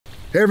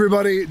Hey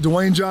everybody,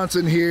 Dwayne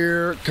Johnson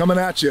here, coming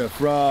at you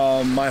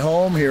from my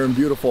home here in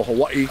beautiful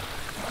Hawaii.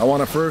 I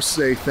want to first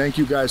say thank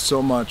you guys so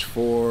much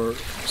for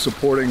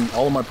supporting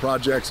all of my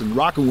projects and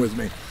rocking with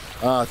me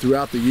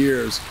throughout the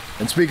years.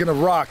 And speaking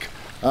of rock,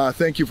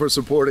 thank you for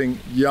supporting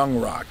Young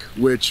Rock,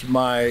 which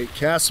my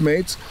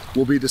castmates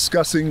will be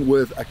discussing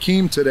with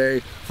Akeem today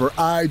for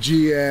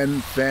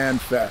IGN Fan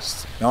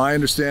Fest. Now I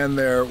understand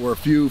there were a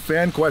few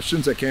fan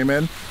questions that came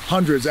in,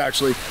 hundreds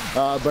actually,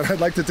 but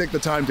I'd like to take the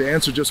time to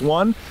answer just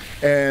one.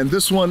 And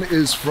this one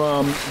is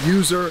from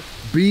user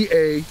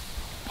BA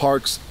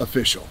Parks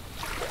Official.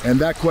 And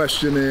that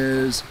question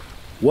is,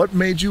 what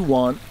made you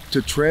want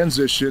to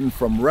transition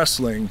from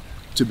wrestling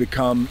to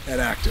become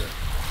an actor?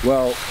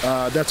 Well,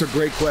 that's a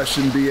great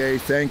question, BA.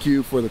 Thank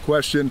you for the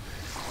question.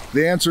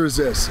 The answer is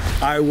this: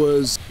 I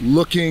was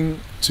looking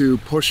to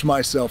push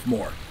myself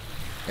more.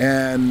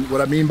 And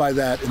what I mean by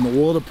that, in the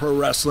world of pro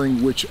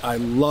wrestling, which I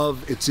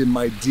love, it's in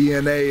my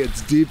DNA,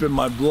 it's deep in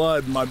my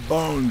blood, my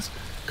bones,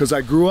 because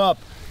I grew up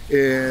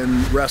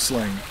in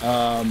wrestling.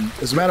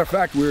 As a matter of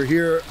fact, we're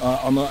here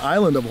on the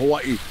island of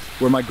Hawaii,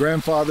 where my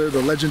grandfather,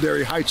 the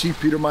legendary High Chief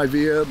Peter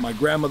Maivia, my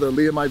grandmother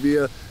Leah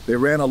Maivia, they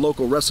ran a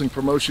local wrestling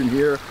promotion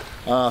here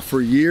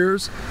for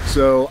years.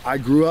 So I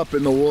grew up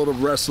in the world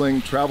of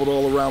wrestling, traveled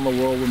all around the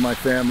world with my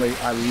family.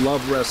 I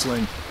love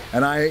wrestling,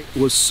 and I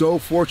was so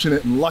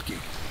fortunate and lucky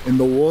in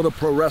the world of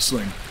pro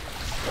wrestling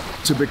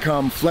to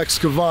become Flex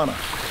Kavana,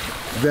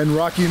 then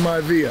Rocky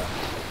Maivia,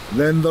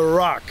 then The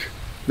Rock,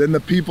 then the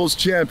People's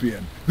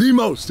Champion, the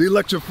most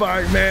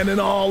electrifying man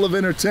in all of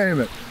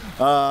entertainment.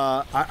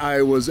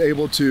 I was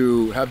able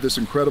to have this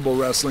incredible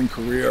wrestling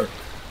career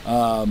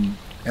and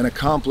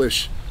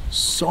accomplish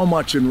so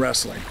much in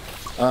wrestling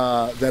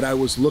that I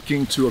was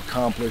looking to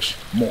accomplish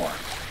more.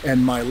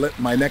 And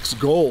my next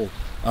goal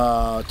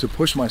to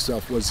push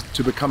myself was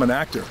to become an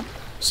actor.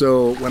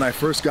 So when I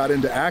first got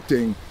into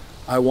acting,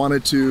 I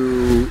wanted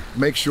to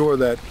make sure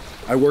that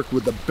I worked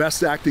with the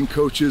best acting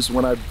coaches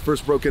when I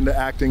first broke into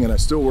acting, and I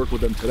still work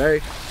with them today.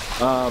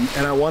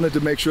 And I wanted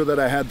to make sure that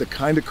I had the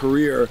kind of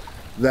career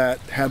that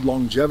had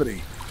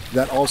longevity,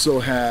 that also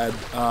had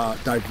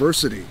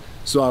diversity.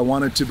 So I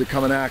wanted to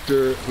become an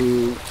actor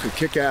who could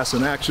kick ass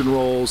in action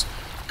roles,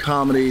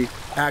 comedy,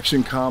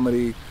 action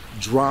comedy,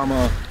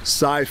 drama,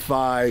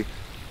 sci-fi,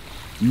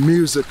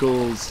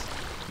 musicals,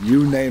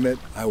 you name it,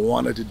 I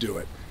wanted to do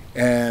it.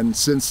 And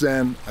since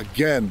then,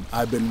 again,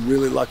 I've been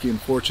really lucky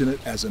and fortunate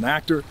as an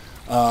actor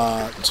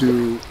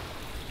to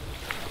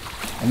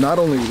not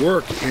only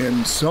work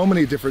in so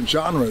many different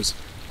genres,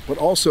 but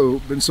also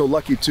been so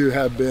lucky to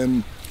have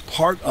been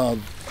part of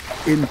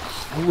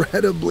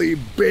incredibly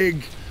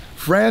big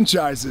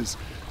franchises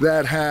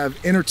that have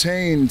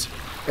entertained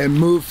and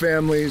moved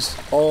families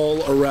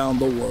all around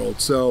the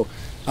world. So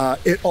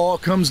it all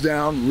comes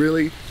down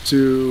really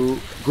to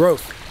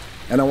growth.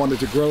 And I wanted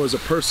to grow as a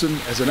person,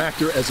 as an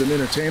actor, as an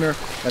entertainer,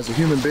 as a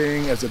human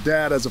being, as a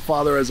dad, as a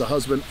father, as a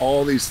husband,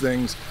 all these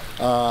things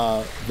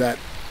that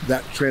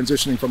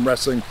transitioning from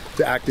wrestling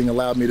to acting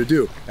allowed me to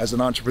do. As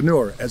an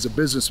entrepreneur, as a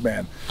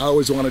businessman, I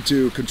always wanted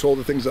to control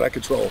the things that I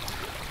could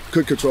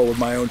control with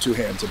my own two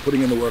hands, and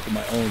putting in the work with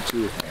my own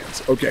two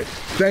hands. Okay,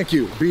 thank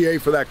you, BA,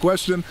 for that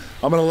question.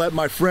 I'm gonna let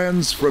my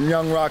friends from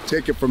Young Rock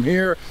take it from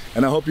here,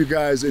 and I hope you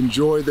guys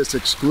enjoy this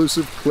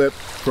exclusive clip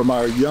from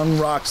our Young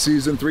Rock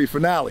Season 3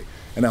 finale.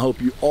 And I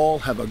hope you all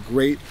have a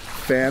great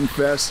Fan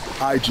Fest,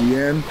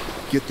 IGN.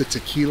 Get the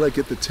tequila,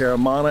 get the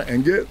Terramana,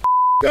 and get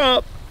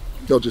up.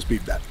 They'll just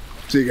beat that.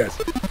 See you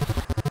guys.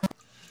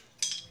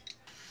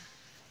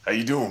 How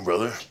you doing,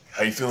 brother?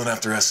 How you feeling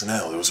after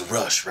SNL? It was a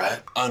rush, right?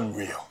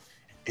 Unreal.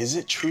 Is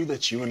it true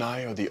that you and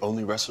I are the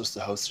only wrestlers to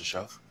host the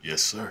show?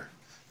 Yes, sir.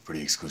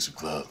 Pretty exclusive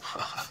club.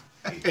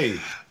 Hey,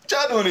 what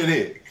y'all doing in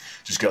here?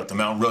 Just got the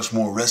Mount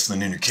Rushmore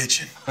wrestling in your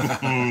kitchen.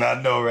 I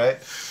know, right?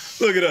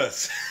 Look at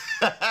us.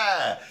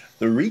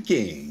 The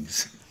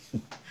Rikings.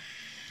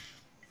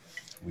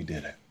 We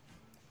did it.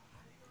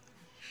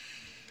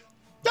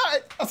 All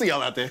right, I'll see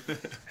y'all out there.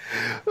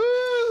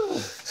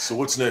 So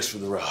what's next for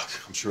The Rock?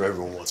 I'm sure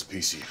everyone wants a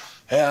piece of you.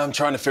 Yeah, I'm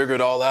trying to figure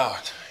it all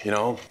out. You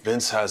know,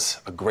 Vince has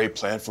a great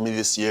plan for me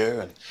this year,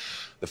 and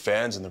the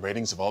fans and the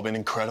ratings have all been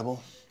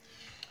incredible.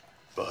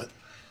 But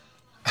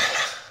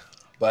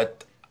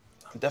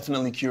I'm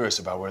definitely curious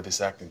about where this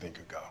acting thing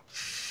could go.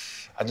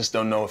 I just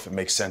don't know if it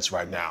makes sense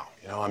right now.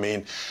 You know, I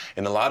mean,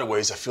 in a lot of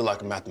ways, I feel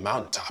like I'm at the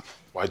mountaintop.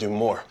 Why do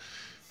more?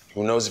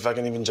 Who knows if I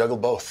can even juggle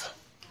both?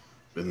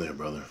 Been there,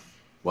 brother.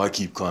 Why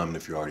keep climbing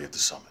if you're already at the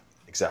summit?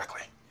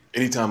 Exactly.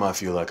 Anytime I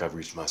feel like I've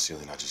reached my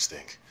ceiling, I just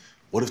think,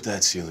 what if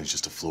that ceiling is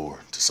just a floor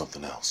to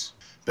something else?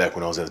 Back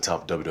when I was at the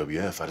top of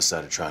WWF, I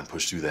decided to try and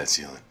push through that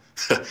ceiling.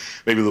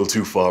 Maybe a little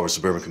too far with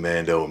Suburban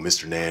Commando and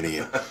Mr. Nanny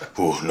and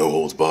no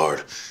holds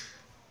barred.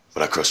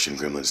 But I crushed Jim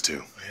Gremlins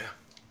too. Oh, yeah?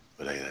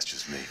 But hey, that's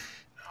just me.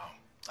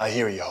 I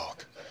hear you,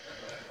 Hulk.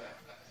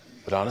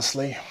 But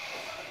honestly,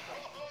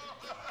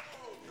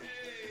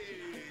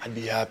 I'd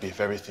be happy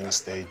if everything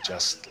stayed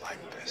just like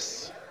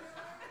this.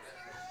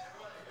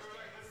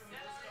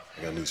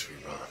 I got news for you,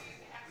 brother.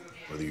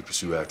 Whether you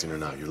pursue acting or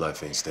not, your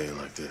life ain't staying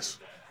like this.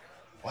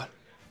 What?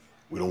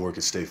 We don't work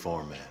at State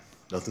Farm, man.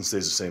 Nothing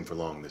stays the same for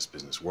long in this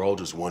business. We're all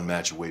just one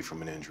match away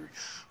from an injury.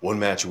 One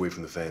match away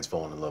from the fans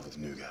falling in love with the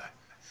new guy.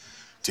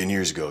 10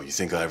 years ago, you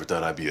think I ever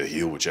thought I'd be a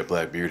heel with jet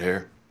black beard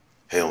hair?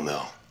 Hell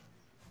no.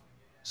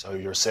 So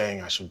you're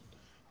saying I should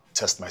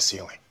test my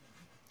ceiling?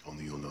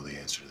 Only you'll know the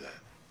answer to that.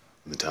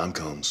 When the time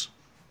comes,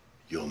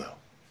 you'll know.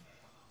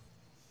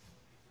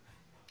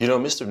 You know,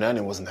 Mr. Nanny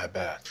wasn't that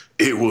bad.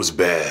 It was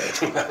bad.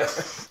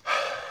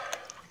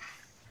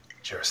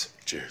 Cheers.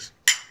 Cheers.